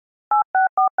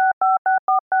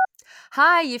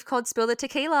Hi, you've called Spill the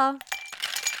Tequila.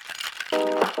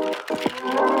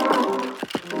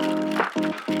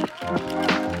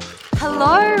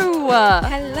 Hello.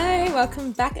 Hello,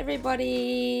 welcome back,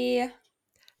 everybody.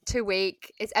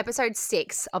 It's episode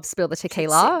 6 of Spill the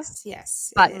Tequila,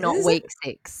 Yes, but it not is. week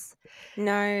 6.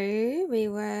 No, we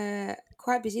were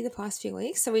quite busy the past few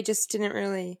weeks, so we just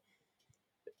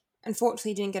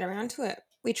unfortunately, didn't get around to it.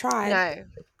 We tried. No,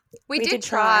 we We did did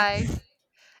try. try,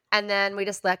 and then we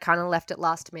just kind of left it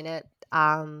last minute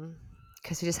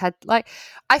because we just had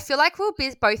I feel like we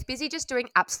were both busy just doing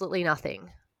absolutely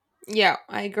nothing. Yeah,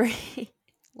 I agree.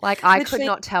 I could Literally,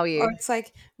 not tell you. or it's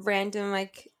like random,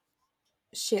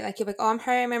 shit. Like you're like, oh, I'm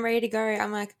home, I'm ready to go.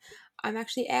 I'm like, I'm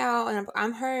actually out, and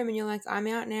I'm home, and you're like, I'm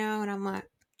out now, and I'm like,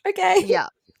 okay. Yeah,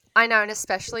 I know, and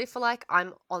especially for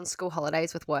I'm on school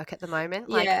holidays with work at the moment.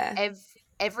 Yeah.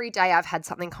 Every day I've had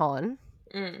something on,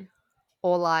 Mm.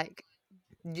 or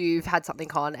you've had something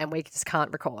on, and we just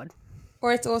can't record.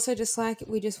 Or it's also just like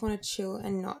we just want to chill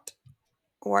and not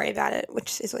worry about it,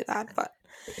 which is really bad, but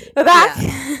we're back.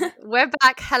 Yeah, we're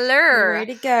back. Hello, We're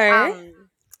ready to go.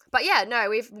 But yeah,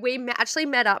 no, actually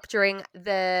met up during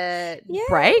the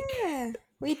break. Yeah,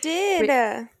 we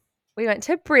did. We went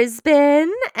to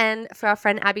Brisbane and for our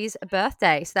friend Abby's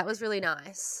birthday, so that was really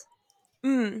nice.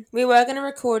 We were going to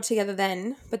record together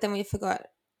then, but then we forgot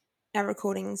our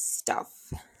recording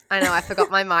stuff. I know, I forgot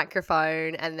my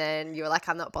microphone, and then you were like,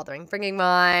 I'm not bothering bringing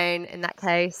mine in that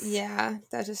case. Yeah,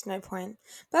 there's just no point.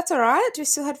 But that's all right. We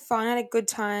still had fun, had a good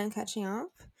time catching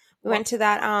up. We went to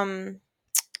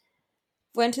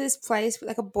this place with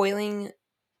like a boiling,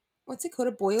 what's it called,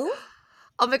 a boil?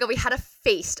 Oh my God, we had a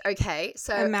feast, okay?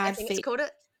 So A mad I think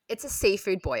feast. it's a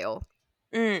seafood boil.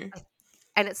 Mm.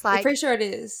 And it's I'm pretty sure it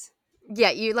is.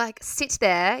 Yeah, you sit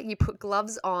there, you put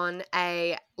gloves on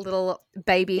a little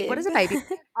baby. Bib. What is a baby?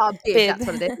 Oh, bib, that's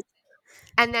what it is.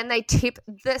 And then they tip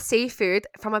the seafood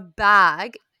from a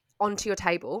bag onto your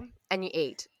table and you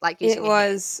eat, using It your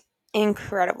hands. was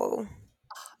incredible.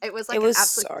 It was it an was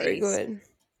absolute so feast. good.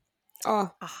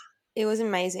 Oh, it was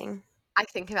amazing. I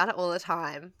think about it all the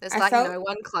time. There's no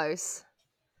one close.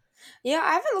 Yeah,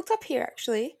 I haven't looked up here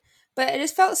actually, but it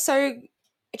just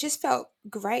felt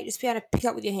great just be able to pick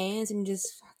up with your hands and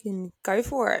just fucking go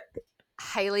for it.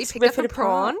 Haley Just picked rip up a it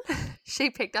apart. prawn. She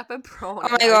picked up a prawn. Oh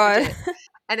my God.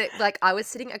 And it I was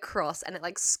sitting across and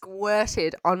it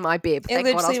squirted on my bib. It Thank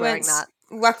God I literally was wearing that.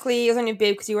 Luckily, it was on your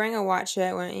bib because you were wearing a white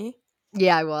shirt, weren't you?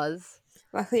 Yeah, I was.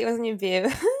 Luckily, it was on your bib. I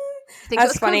think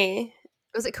That's funny.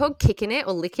 Was it called kicking it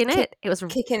or licking it? It was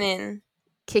kicking in.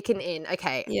 Kicking in.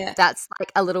 Okay. Yeah. That's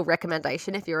a little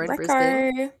recommendation if you're in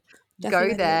Brisbane.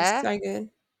 Go there. So good.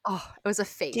 Oh, it was a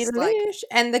feast. Delish.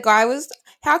 And the guy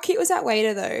how cute was that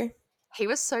waiter though? He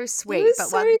was so sweet. He was But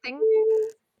so cute.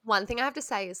 one thing I have to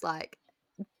say is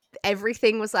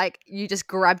everything was you just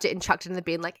grabbed it and chucked it in the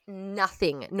bin.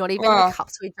 Nothing. Not even the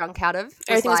cups we drank out of.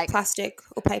 Everything was plastic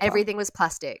or paper. Everything was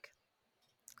plastic.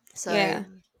 So yeah,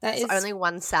 that is only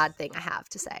one sad thing I have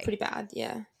to say. Pretty bad,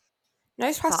 yeah.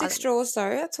 No plastic straws though.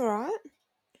 That's all right.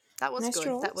 That was good.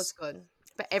 Straws. That was good.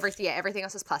 But everything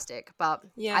else was plastic. But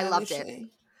yeah, I loved it.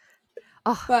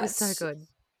 Oh, it was so good.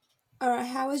 All right,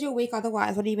 how was your week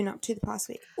otherwise? What have you been up to the past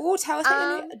week? Oh, tell us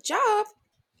about your new job.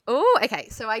 Oh, okay.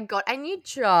 So I got a new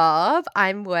job.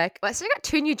 I got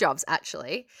 2 new jobs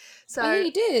actually. So yeah,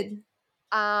 you did.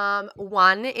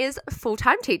 One is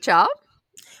full-time teacher.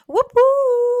 Whoop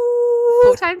whoop.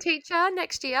 Full-time teacher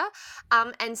next year.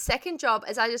 And second job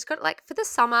is I just got for the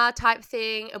summer type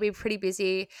thing. It'll be pretty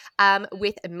busy.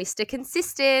 With Mr.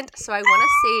 Consistent. So I want to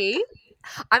see.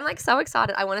 I'm so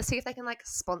excited. I want to see if they can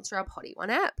sponsor a Potty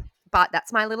One app. But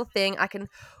that's my little thing. I can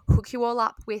hook you all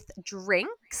up with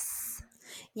drinks.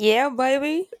 Yeah,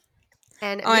 baby.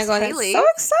 And oh Miss my God, Haley,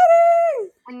 that's so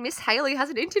exciting. And Miss Haley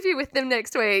has an interview with them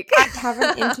next week. I have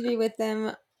an interview with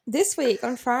them this week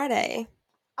on Friday.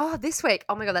 Oh, this week.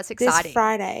 Oh my God, that's exciting. This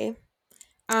Friday.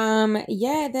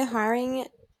 Yeah, they're hiring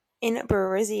in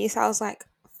Brizzy, so I was like,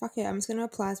 fuck it, I'm just gonna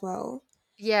apply as well.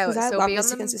 Yeah, because I love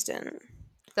Mr. Consistent.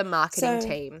 The marketing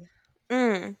team.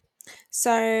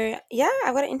 So yeah,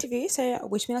 I've got an interview. So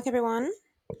wish me luck, everyone.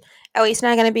 Elise and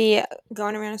I are going to be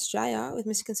going around Australia with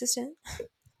Mr. Consistent.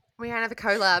 We're going to have a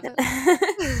collab.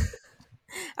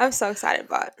 I'm so excited,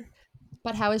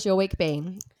 But how has your week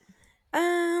been?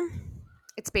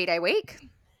 It's B-Day week.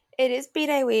 It is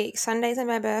B-Day week. Sunday's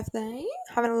my birthday.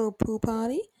 Having a little pool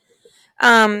party.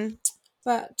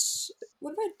 But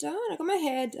what have I done? I got my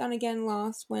hair done again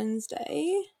last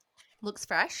Wednesday. Looks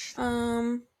fresh.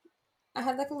 I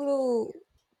had a little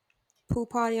pool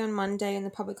party on Monday and the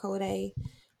public holiday,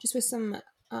 just with some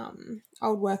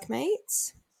old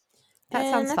workmates. That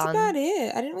sounds fun. That's about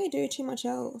it. I didn't really do too much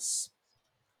else.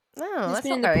 Oh, Just that's been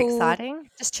not in the very pool, exciting.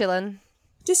 Just chilling.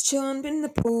 just chilling, been in the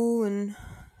pool and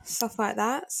stuff like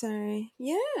that. So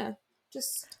yeah,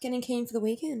 just getting keen for the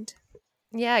weekend.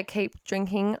 Yeah, keep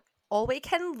drinking all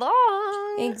weekend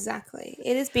long. Exactly.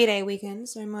 It is B-Day weekend,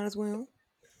 so might as well.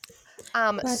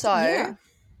 But So yeah.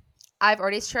 I've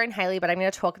already shown Haley, but I'm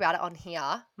going to talk about it on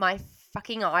here. My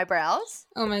fucking eyebrows.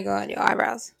 Oh my god, your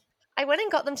eyebrows. I went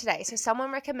and got them today. So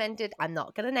someone recommended, I'm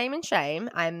not going to name and shame.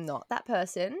 I'm not that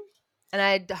person. And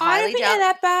I I don't highly think they're doubt.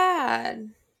 that bad.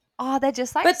 Oh, they're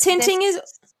just like, But they're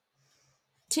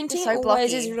tinting so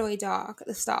always is blocky. really dark at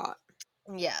the start.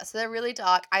 Yeah, so they're really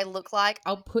dark. I look like,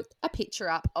 I'll put a picture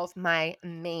up of my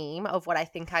meme of what I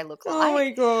think I look Oh my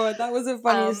like. god, that was the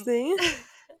funniest Um, thing.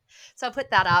 so I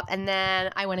put that up, and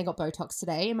then I went and got Botox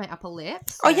today in my upper lip.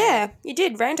 Oh So yeah, you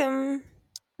did random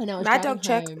I know I was mad driving dog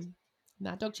check. home.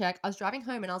 Mad dog check. I was driving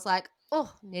home and I was like,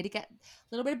 oh, need to get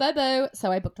a little bit of bobo.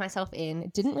 So I booked myself in.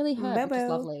 It didn't really hurt, which is Bobo.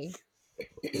 lovely.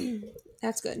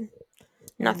 That's good.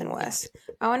 Nothing Yeah, worse.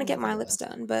 I want to get my nothing lips worse.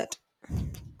 done, but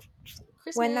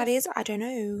Christmas. when that is, I don't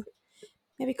know.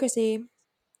 Maybe Chrissy.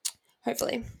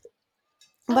 Hopefully.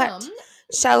 But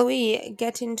shall we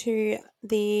get into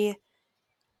the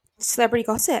celebrity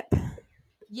gossip?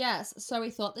 Yes. So we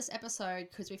thought this episode,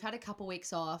 because we've had a couple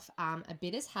weeks off, a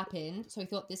bit has happened. So we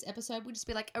thought this episode would just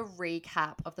be like a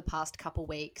recap of the past couple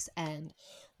weeks and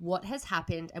what has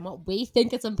happened and what we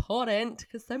think is important,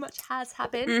 because so much has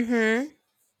happened. Mm-hmm.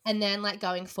 And then like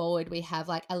going forward, we have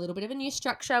like a little bit of a new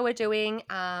structure we're doing.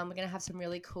 We're going to have some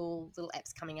really cool little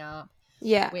apps coming up.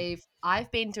 Yeah.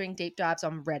 I've been doing deep dives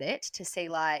on Reddit to see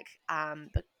like,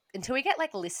 but until we get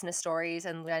like listener stories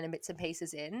and random bits and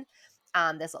pieces in,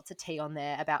 there's lots of tea on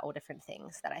there about all different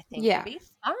things that I think will be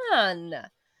fun.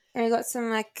 And we got some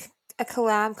like a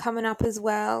collab coming up as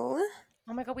well.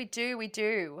 Oh my God, we do. We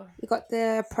got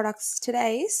the products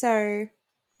today, so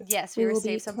Yes, we we will be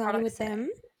received some collabing products with today, them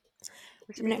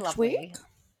which would be next lovely. week.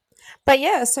 But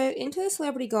yeah, so into the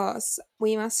celebrity goss,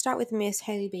 we must start with Miss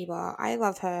Hailey Bieber. I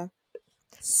love her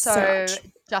so much.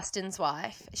 Justin's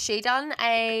wife, she done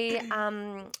a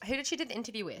who did she do the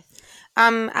interview with?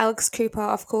 Alex Cooper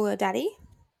of Cooler Daddy.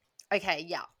 Okay,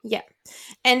 yeah. Yeah.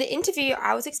 And the interview,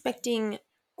 I was expecting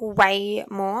way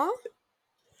more.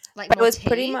 Like but more it was tea?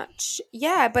 pretty much,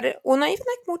 yeah, but not even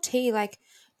like more tea, like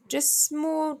just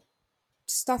more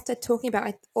stuff they're talking about.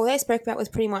 Like all they spoke about was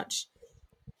pretty much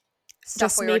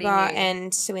Stuff Justin we already Bieber knew.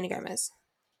 and Selena Gomez.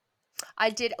 I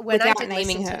did when I Without did naming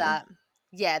listen her. to that.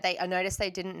 Yeah, I noticed they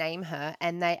didn't name her,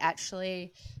 and they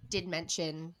actually did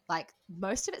mention like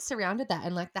most of it surrounded that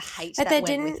and like the hate Like that they went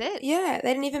didn't, with it. yeah, they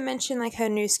didn't even mention like her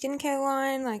new skincare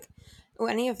line, like or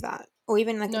any of that, or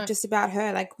even like No. just about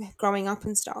her like growing up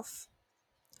and stuff.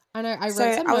 I know. I wrote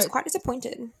So some I was notes. quite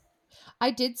disappointed.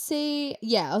 I did see.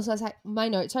 Yeah, I was like my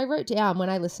notes I wrote down when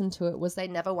I listened to it was they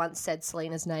never once said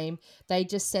Selena's name. They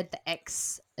just said the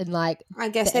ex and like I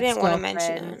guess the they didn't want to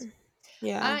mention ex-girlfriend. it.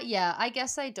 Yeah, Yeah. I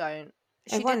guess they don't.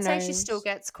 She everyone did say knows she still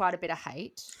gets quite a bit of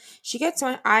hate. she gets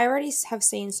so. I already have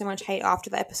seen so much hate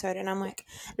after the episode, and I'm like,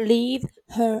 leave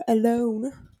her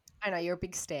alone. I know you're a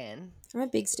big stan. I'm a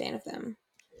big stan of them.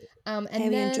 And Hailey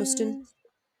then and Justin.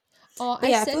 Oh, But I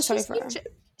yeah, I said feel sorry for her.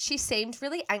 she seemed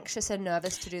really anxious and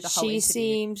nervous to do the whole She interview.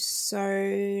 seemed so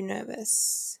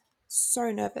nervous.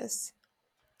 So nervous.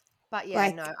 But yeah,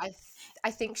 like- no, I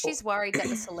think she's worried that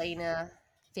the Selena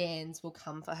fans will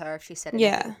come for her if she said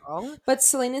Yeah. anything wrong. But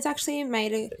Selena's actually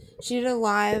she did a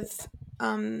live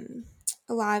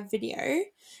video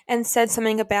and said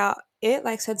something about it,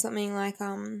 like said something like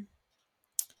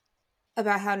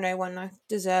about how no one like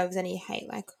deserves any hate.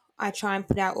 Like I try and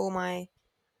put out all my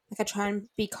I try and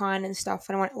be kind and stuff,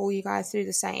 and I want all you guys to do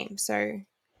the same. So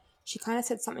she kind of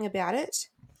said something about it.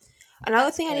 Another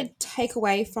That's thing I good. did take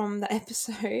away from the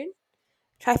episode,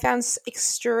 which I found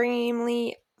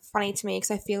extremely funny to me,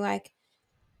 because I feel like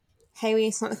Hailey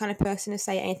is not the kind of person to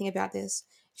say anything about this.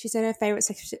 She said her favorite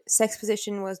sex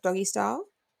position was doggy style.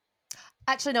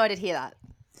 Actually, no, I did hear that.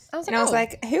 I was And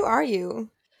like, who are you?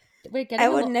 we're getting I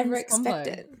a would lot from never this expect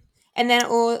combo. it. And then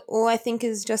all I think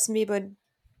is Justin Bieber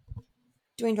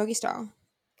doing doggy style.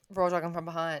 Raw dogging from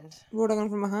behind. Raw dogging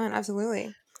from behind,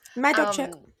 absolutely. Mad dog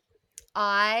check.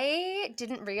 I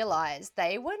didn't realize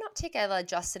they were not together,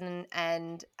 Justin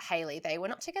and Hailey. They were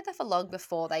not together for long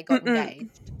before they got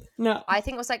engaged. No. I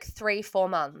think it was like 3-4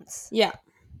 months. Yeah.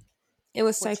 It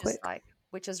was so quick.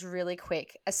 Which is really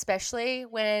quick, especially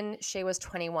when she was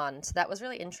 21. So that was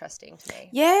really interesting to me.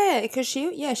 Yeah, because she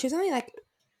was only like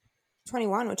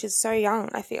 21, which is so young,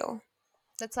 I feel.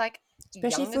 That's like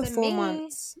especially younger for than 4 me.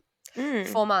 months.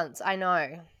 4 months, I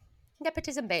know.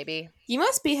 Nepotism, baby. You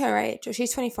must be her age, or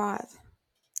she's 25.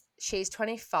 She's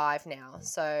 25 now,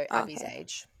 so Abby's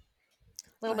age.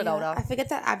 little Oh bit yeah, older. I forget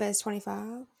that Abba's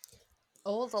 25.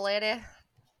 Oh, the lady.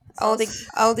 Oldie,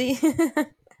 oldie.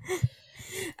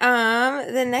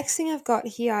 The next thing I've got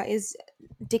here is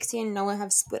Dixie and Noah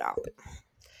have split up.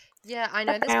 Yeah, I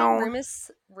know. There's been Bow.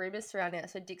 rumors surrounding it.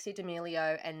 So Dixie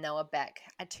D'Amelio and Noah Beck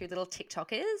are two little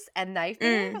TikTokers, and they've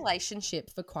been in a Mm.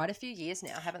 relationship for quite a few years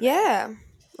now, haven't they? Yeah,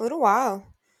 a little while.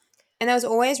 And there was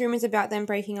always rumors about them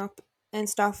breaking up and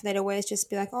stuff. They'd always just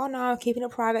be like, "Oh no, keeping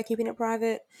it private, keeping it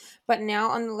private." But now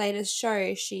on the latest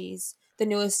show, she's the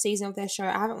newest season of their show.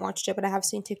 I haven't watched it, but I have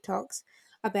seen TikToks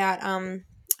about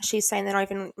she's saying they're not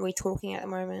even really talking at the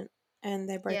moment and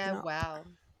they're breaking Yeah, up. wow.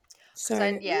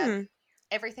 Because So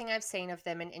everything I've seen of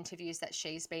them in interviews that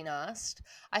she's been asked,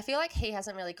 I feel like he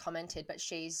hasn't really commented, but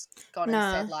she's gone and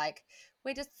said nah. like,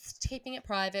 we're just keeping it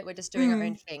private, we're just doing our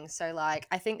own Mm, thing. So like,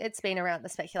 I think it's been around, the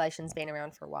speculation's been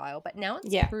around for a while, but now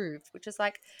it's yeah. proved, which is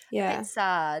like a bit Yeah.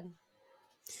 sad.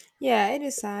 Yeah, it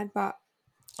is sad, but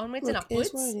Onwards and look, it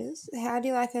is what upwards. it is. How do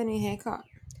you like her new haircut?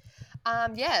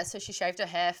 Yeah. So she shaved her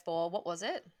hair for what was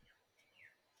it?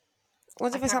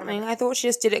 Was I it for can't something? remember. I thought she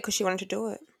just did it because she wanted to do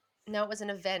it. No, it was an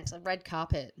event, a red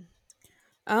carpet.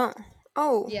 Oh.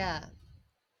 Oh. Yeah,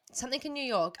 something in New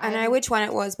York. I I know haven't. which one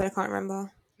it was, but I can't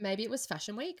remember. Maybe it was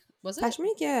Fashion Week. Was it? Fashion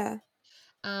Week? Yeah.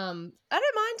 I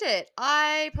don't mind it.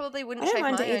 I probably I wouldn't don't shave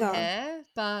mind it my own either. hair,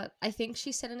 but I think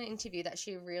she said in an interview that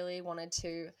she really wanted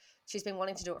to. She's been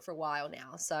wanting to do it for a while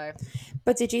now. So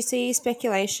But did you see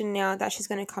speculation now that she's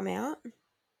going to come out?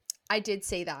 I did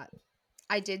see that.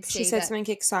 I did She see said that.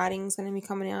 something exciting is going to be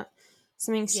coming out.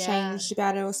 Something's Yeah, changed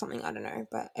about it or something. I don't know.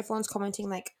 But everyone's commenting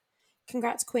like,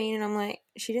 "Congrats, Queen," and I'm like,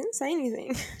 she didn't say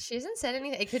anything. she hasn't said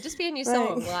anything. It could just be a new Like,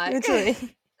 song, like. literally, it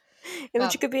literally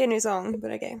But could be a new song.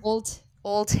 But okay.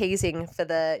 all teasing for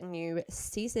the new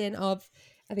season of.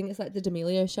 I think it's like the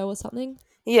D'Amelio show or something.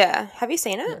 Yeah. Have you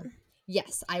seen Yeah. it?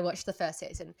 Yes, I watched the first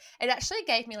season. It actually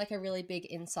gave me like a really big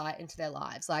insight into their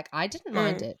lives. Like I didn't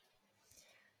mind Mm. it.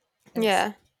 And it's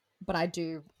Yeah. but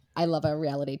I love a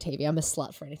reality TV. I'm a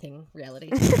slut for anything reality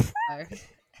TV. So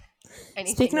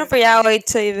anything Speaking that of involves. reality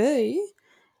TV,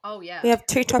 Oh we yeah. have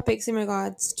two topics in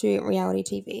regards to reality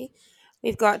TV.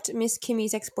 We've got Miss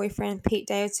Kimmy's ex-boyfriend Pete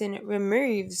Davidson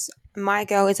removes "My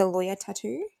Girl is a Lawyer"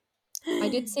 tattoo. I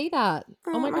did see that.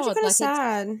 Oh Oh, my I'm actually god, kind of like it's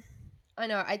sad. I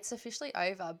know, it's officially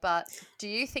over, but do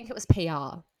you think it was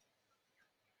PR?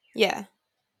 Yeah,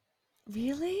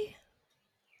 Really?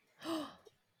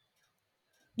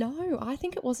 No, I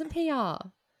think it wasn't PR.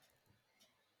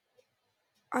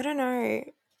 I don't know.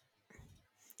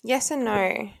 Yes and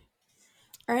no.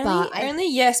 But Only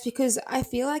yes because I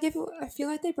feel like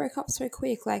they broke up so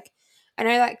quick. Like, I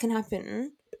know that can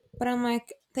happen, but I'm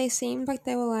like they seemed like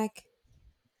they were like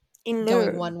in going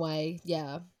love. one way,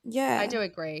 yeah. I Yeah, do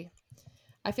agree.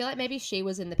 I feel like maybe she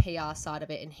was in the PR side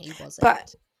of it and he but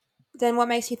wasn't. then what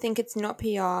makes you think it's not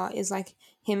PR is like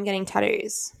him getting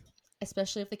tattoos.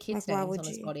 Especially if the Like, kid's why name's on would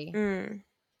his you? body. Mm.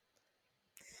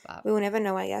 But We will never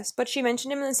know, I guess. But she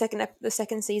mentioned him in the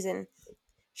second season.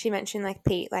 She mentioned like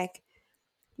Pete, like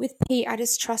with Pete, I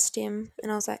just trust him,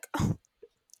 and I was like, oh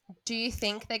do you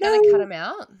think they're going to cut no. him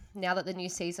out now that the new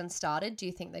season started? Do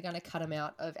you think they're going to cut him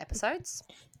out of episodes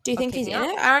Do you of think he's Keeping in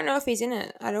Up? it? I don't know if he's in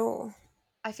it at all.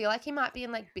 I feel like he might be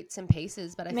in like bits and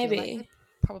pieces, but I feel like they Maybe,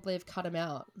 probably have cut him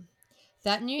out.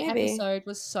 That new maybe. episode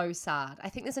was so sad. I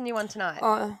think there's a new one tonight.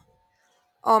 Oh,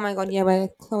 oh my god, yeah. Where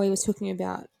Chloe was talking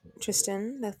about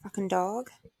Tristan, the fucking dog.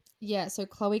 Yeah, so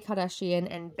Khloe Kardashian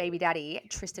and baby daddy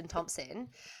Tristan Thompson,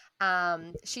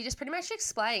 she just pretty much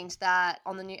explained that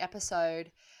on the new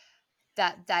episode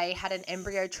that they had an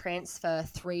embryo transfer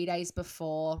 3 days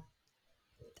before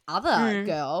other Mm,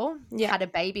 girl yeah, had a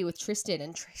baby with Tristan,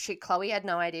 and Chloe had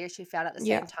no idea. She found out at the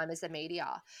yeah. same time as the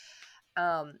media.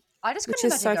 I just Which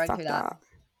couldn't is imagine so going through fucked that. up,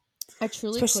 I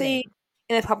truly especially couldn't.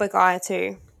 in the public eye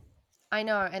too. I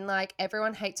know, and like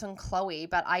everyone hates on Chloe,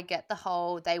 but I get the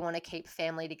whole they want to keep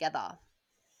family together.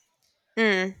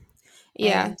 Mm,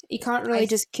 yeah, And you can't really I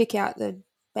just kick out the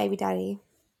baby daddy.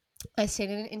 I seen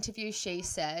in an interview she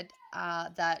said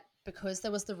that because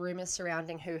there was the rumors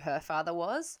surrounding who her father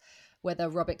was, whether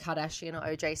Robert Kardashian or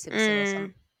OJ Simpson or some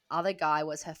Mm, other guy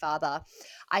was her father.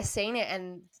 I seen it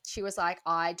and she was like,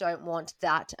 I don't want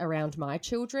that around my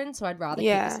children, so I'd rather keep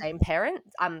the yeah, same parent.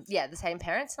 The same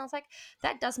parents. And I was like,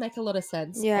 that does make a lot of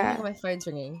sense. Oh my god, yeah. my phone's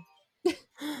ringing.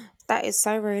 That is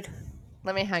so rude.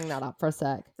 Let me hang that up for a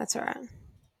sec. That's all right.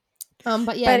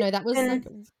 But yeah, But no, that was like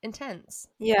then, intense.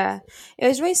 yeah, it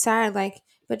was really sad. Like,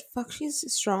 but fuck, she's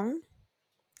strong.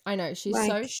 I know she's so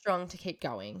Like, strong to keep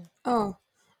going. oh,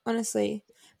 honestly.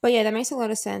 But yeah, that makes a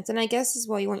lot of sense. And I guess as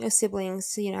well, you want your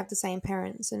siblings to, have the same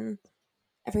parents and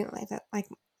everything like that. Like,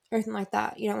 everything like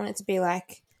that. You don't want it to be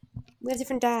like We have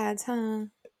different dads, huh? You know what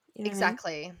I mean?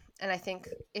 Exactly. And I think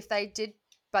if they did,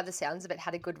 by the sounds of it,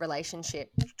 had a good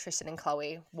relationship, Tristan and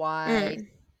Chloe, why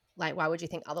would you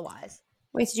think otherwise?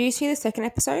 Wait, did you see the second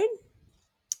episode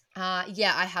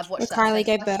Yeah, I have where watched that Kylie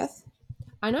because gave birth?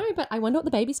 I know, but I wonder what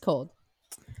the baby's called.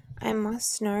 I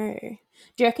must know. Do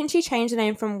you reckon she changed the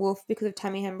name from Wolf because of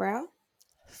Tammy Hembrow?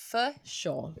 For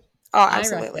sure. Oh, I reckon.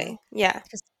 absolutely. Yeah.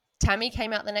 Because Tammy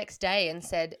came out the next day and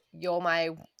said, "You're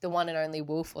the one and only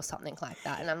Wolf," or something like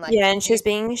that. And I'm like, Yeah, and she was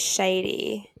being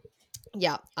shady.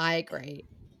 yeah, I agree.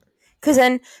 Because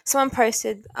then someone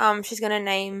posted she's going to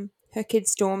name her kid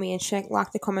Stormy and she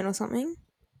liked the comment or something.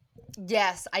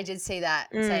 Yes, I did see that,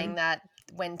 saying that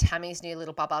when Tammy's new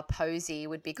little bubba Posey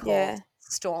would be called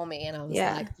Stormy, and I was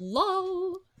like,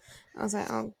 lol. I was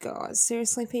like, oh God,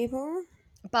 seriously, people?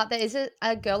 But there is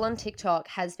a girl on TikTok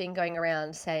has been going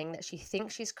around saying that she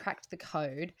thinks she's cracked the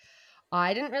code.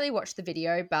 I didn't really watch the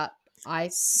video, but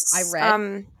I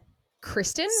read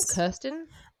Kirsten.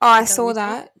 Oh, I saw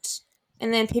that.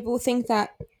 And then people think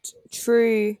that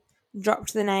True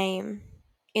dropped the name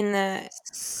in the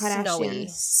Kardashians.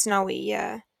 Snowy,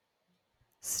 yeah.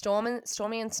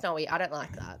 Stormy and Snowy. I don't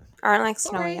like that. I don't like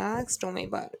Snowy. I like Stormy,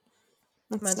 but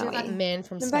not reminds me of that Snowy. man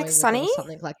from Remember, Snowy like Sunny? or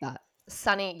something like that.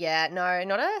 Sunny, yeah. No,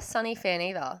 not a Sunny fan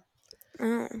either.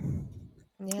 Yeah,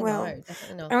 Well, no,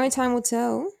 definitely not. only time will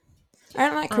tell. I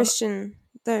don't like Christian,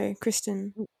 though.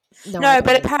 Kristen. No,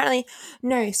 but apparently,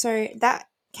 no. So that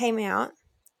came out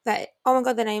that, oh my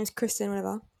God, the name's Kristen,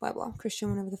 whatever, blah, blah,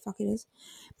 Christian, whatever the fuck it is.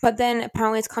 But then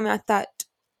apparently it's come out that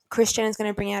Christian is going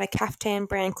to bring out a caftan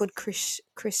brand called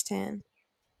Christan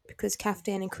because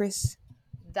caftan and Chris.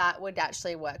 That would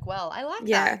actually work well. I like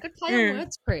that. Good play on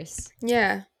words, Chris.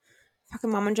 Yeah. Fucking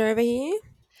Mama Joe over here.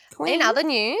 Queen. In other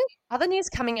news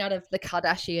coming out of the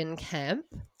Kardashian camp,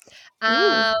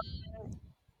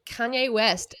 Kanye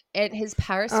West at his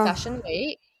Paris Fashion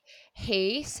Week,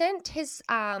 he sent his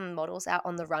models out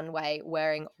on the runway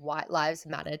wearing White Lives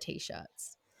Matter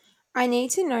t-shirts. I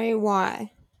need to know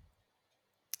why.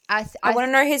 I want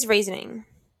to know his reasoning.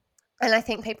 And I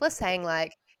think people are saying,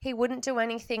 like, he wouldn't do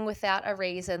anything without a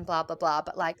reason, blah, blah, blah.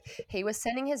 But, like, he was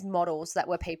sending his models that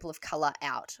were people of colour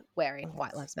out wearing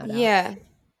White Lives Matter. Yeah.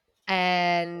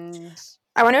 And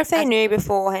I wonder if they knew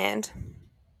beforehand.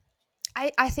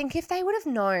 I think if they would have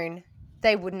known,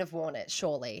 they wouldn't have worn it,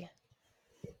 surely.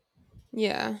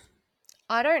 Yeah.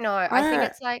 I don't know. I think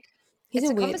it's like, it's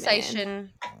a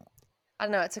conversation. I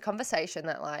don't know. It's a conversation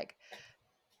that, like,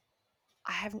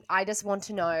 I just want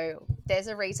to know, there's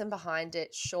a reason behind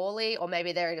it, surely, or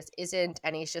maybe there just isn't,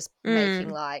 and he's just making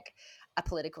like a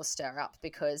political stir up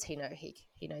because he knows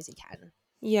he can.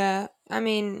 Yeah, I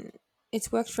mean,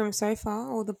 it's worked for him so far.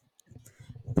 All the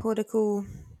political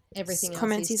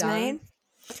comments he's made.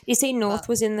 You see, North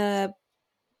was in the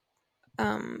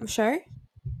show.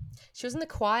 She was in the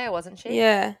choir, wasn't she?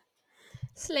 Yeah.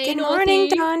 Slay Good morning,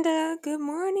 Donda. Good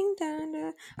morning,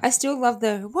 Donda. I still love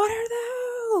the. What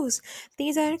are those?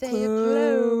 These are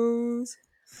clothes.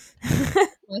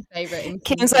 My favorite.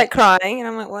 Kim's like crying, and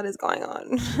I'm like, "What is going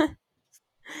on?"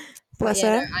 Bless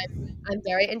her. No, I'm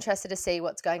very interested to see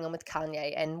what's going on with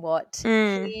Kanye and what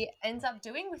he ends up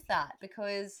doing with that,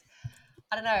 because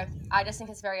I don't know. I just think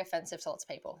it's very offensive to lots of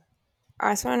people.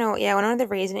 I just want to know. Yeah, I want to know the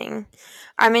reasoning.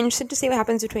 I'm interested to see what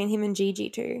happens between him and Gigi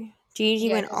too.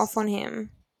 Gigi went off on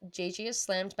him. Gigi has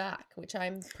slammed back, which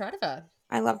I'm proud of her.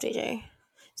 I love Gigi.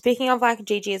 Speaking of like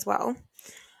Gigi as well,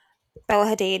 Bella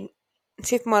Hadid,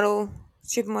 supermodel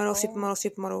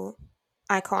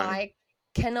icon. I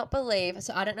cannot believe.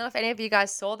 So I don't know if any of you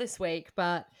guys saw this week,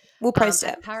 but we'll post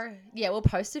it. We'll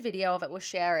post a video of it. We'll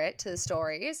share it to the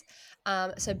stories.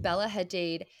 So Bella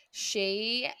Hadid,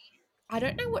 I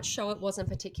don't know what show it was in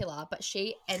particular, but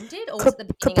she ended, or was it the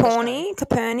beginning of the show?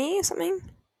 Caperni or something?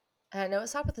 I know it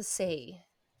started with a C.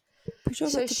 Sure,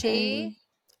 so she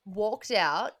walked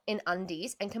out in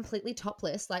undies and completely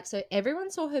topless. Like, so everyone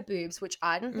saw her boobs, which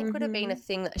I didn't think would have been a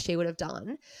thing that she would have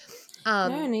done.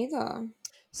 No, neither.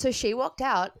 So she walked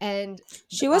out and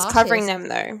she was covering them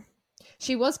though.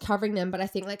 She was covering them, but I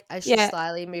think like as she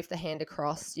slyly moved the hand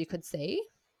across, you could see.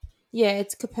 Yeah,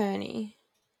 it's Caperni.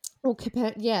 Well,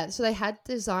 so they had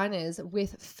designers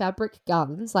with fabric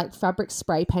guns, like fabric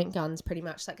spray paint guns, pretty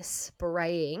much like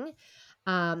spraying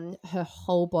her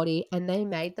whole body, and they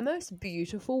made the most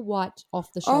beautiful white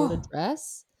off-the-shoulder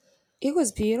dress. It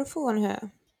was beautiful on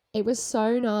her. It was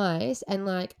so nice, and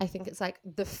like I think it's like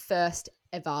the first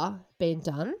ever been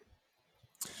done.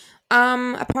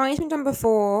 Apparently it's been done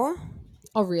before.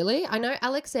 Oh, really? I know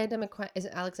Alexander McQueen. Is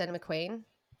it Alexander McQueen?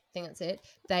 I think that's it.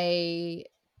 They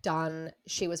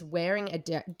she was wearing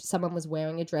someone was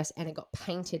wearing a dress and it got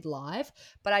painted live,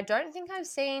 but I don't think I've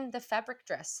seen the fabric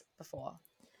dress before.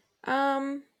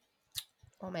 Or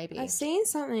maybe I've seen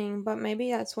something, but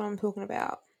maybe that's what I'm talking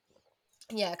about.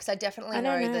 Yeah, because I definitely I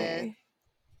don't know.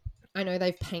 I know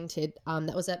they've painted.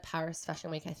 That was at Paris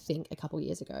Fashion Week, I think, a couple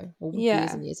years ago, or years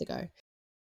Yeah, and years ago.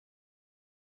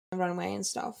 runway and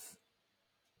stuff.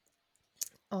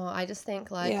 Oh, I just think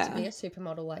to Yeah. be a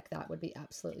supermodel like that would be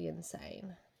absolutely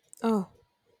insane. Oh,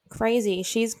 crazy.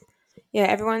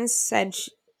 Everyone said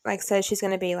says she's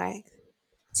gonna be like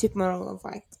supermodel of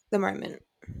like the moment,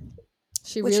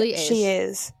 She which really she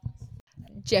is. is.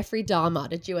 Jeffrey Dahmer.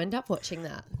 Did you end up watching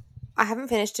that? I haven't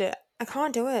finished it. I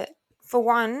can't do it. For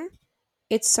one,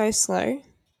 it's so slow.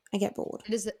 I get bored.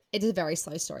 It is a very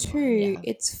slow storyline. Two, Yeah.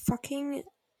 it's fucking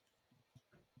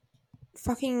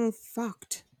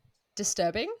fucked.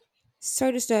 Disturbing.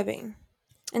 So disturbing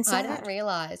and I sad.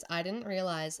 didn't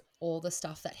realize all the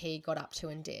stuff that he got up to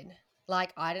and did.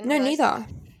 Like, I didn't No, realize neither.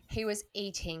 he was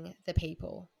eating the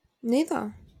people.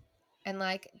 Neither. And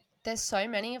like, there's so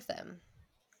many of them.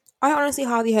 I honestly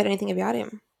hardly heard anything about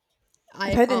him.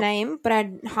 I've heard the name, but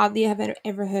I hardly have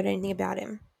ever heard anything about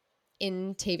him.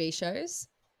 In TV shows?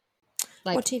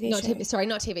 Like, what TV shows?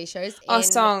 Not TV shows. Oh,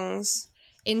 songs.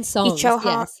 In songs, Eat your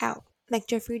heart out, like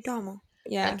Jeffrey Dahmer.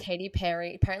 Yeah. Like Katy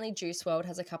Perry. Apparently Juice WRLD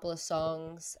has a couple of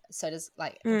songs. So does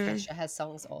Kesha has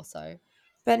songs also.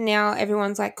 But now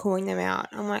everyone's like calling them out.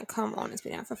 I'm like, come on, it's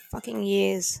been out for fucking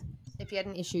years. If you had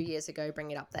an issue years ago, bring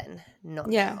it up then. Not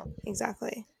now.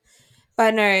 Exactly.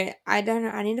 But no, I don't know.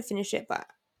 I need to finish it, but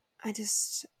I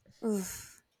just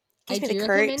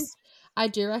I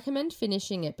do recommend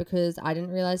finishing it because I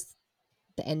didn't realize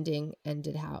the ending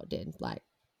ended how it did. Like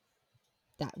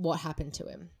that, what happened to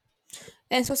him.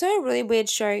 And it's also a really weird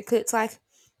show because it's like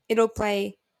it'll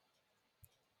play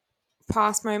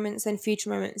past moments and future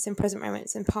moments and present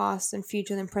moments and past and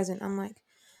future and present. I'm like,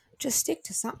 just stick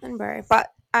to something, bro.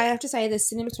 But I have to say the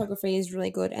cinematography is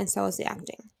really good and so is the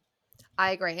acting.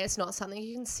 I agree. It's not something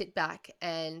you can sit back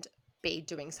and be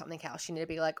doing something else. You need to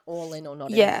be like all in or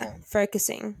not anymore.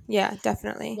 Focusing. Yeah,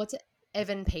 definitely. What's it?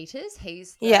 Evan Peters.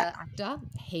 He's the actor.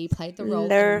 He played the role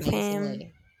Love amazingly.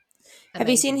 Him. Have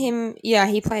you seen him? Yeah,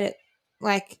 he played it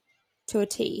like to a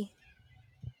T.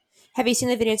 Have you seen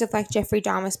the videos of like Jeffrey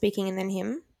Dahmer speaking and then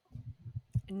him?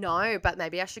 No, but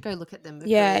maybe I should go look at them.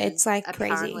 Because it's like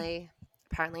crazy.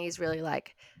 Apparently, he's really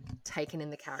like taken in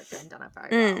the character and done it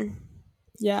very well.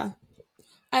 Yeah.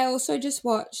 I also just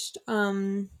watched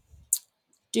Do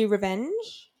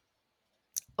Revenge.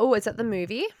 Oh, is that the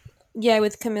movie? Yeah,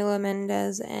 with Camille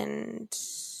Mendes, and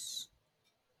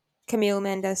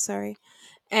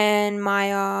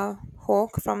Maya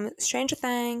Hawke from Stranger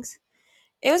Things.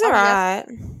 It was alright.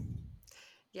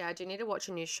 Yeah, I do need to watch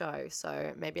a new show,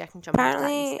 so maybe I can jump into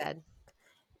that instead.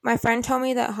 My friend told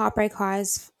me that Heartbreak High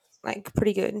is like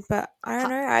pretty good, but I don't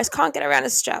know. I just can't get around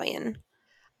Australian.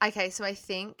 Okay, so I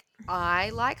think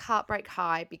I like Heartbreak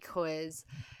High because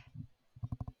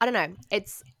I don't know.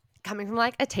 It's coming from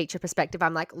like a teacher perspective.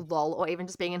 I'm like lol, or even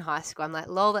just being in high school, I'm like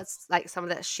lol. That's like some of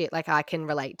that shit like I can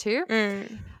relate to.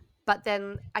 But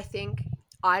then I think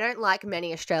I don't like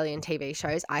many Australian TV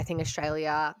shows. I think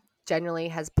Australia generally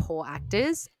has poor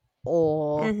actors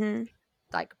or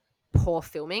like poor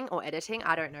filming or editing.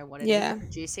 I don't know what it is, the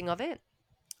producing of it.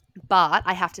 But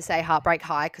I have to say Heartbreak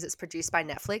High, because it's produced by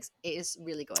Netflix, it is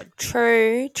really good.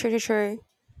 True.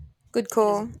 Good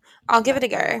call. I'll give it a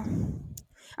go.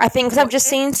 I think because I've just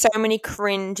seen so many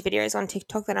cringe videos on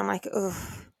TikTok that I'm like, ugh.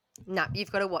 Nah,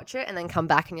 you've got to watch it and then come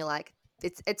back and you're like,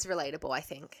 it's relatable, I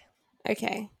think.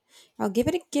 Okay. I'll give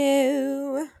it a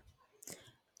go.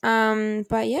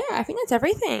 But yeah, I think that's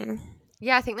everything.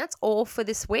 Yeah, I think that's all for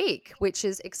this week, which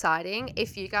is exciting.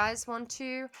 If you guys want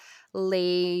to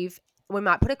leave, we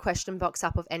might put a question box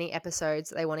up of any episodes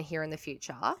that they want to hear in the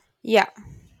future. Yeah.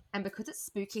 And because it's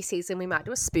spooky season, we might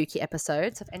do a spooky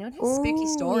episode. So if anyone has spooky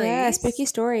stories. Yeah, spooky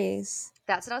stories.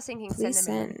 That's what I was thinking. Please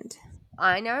send them in.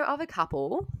 I know of a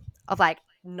couple of like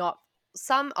not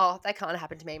some, they can't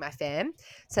happen to me, my fam.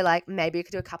 So like maybe we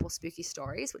could do a couple spooky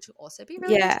stories, which will also be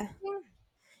really interesting.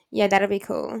 Yeah, that'll be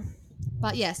cool.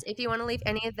 But yes, if you want to leave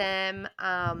any of them,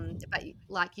 but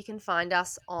like you can find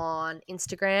us on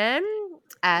Instagram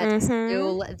at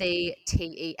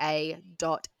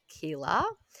stillthetea.keela.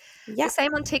 Yeah. The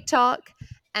same on TikTok.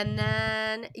 And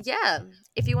then, yeah,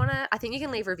 if you want to, I think you can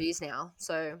leave reviews now.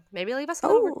 So maybe leave us a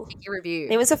little review.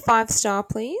 It was a 5-star,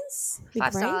 please.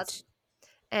 5 stars.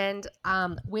 And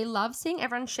we love seeing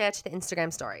everyone share to the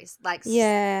Instagram stories. Like,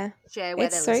 share where they're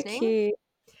listening. It's so cute.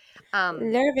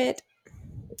 Love it.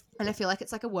 And I feel like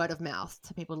it's like a word of mouth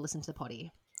to people to listen to the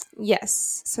potty.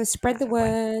 Yes. So spread the Definitely.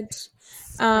 word.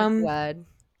 Spread the word.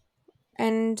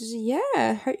 And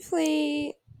yeah,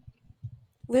 hopefully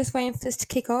we're just waiting for this to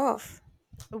kick off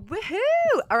Woohoo!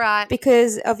 All right.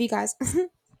 because of you guys.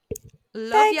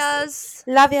 Love Thanks. yas.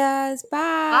 Love yous. Bye.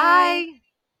 Bye.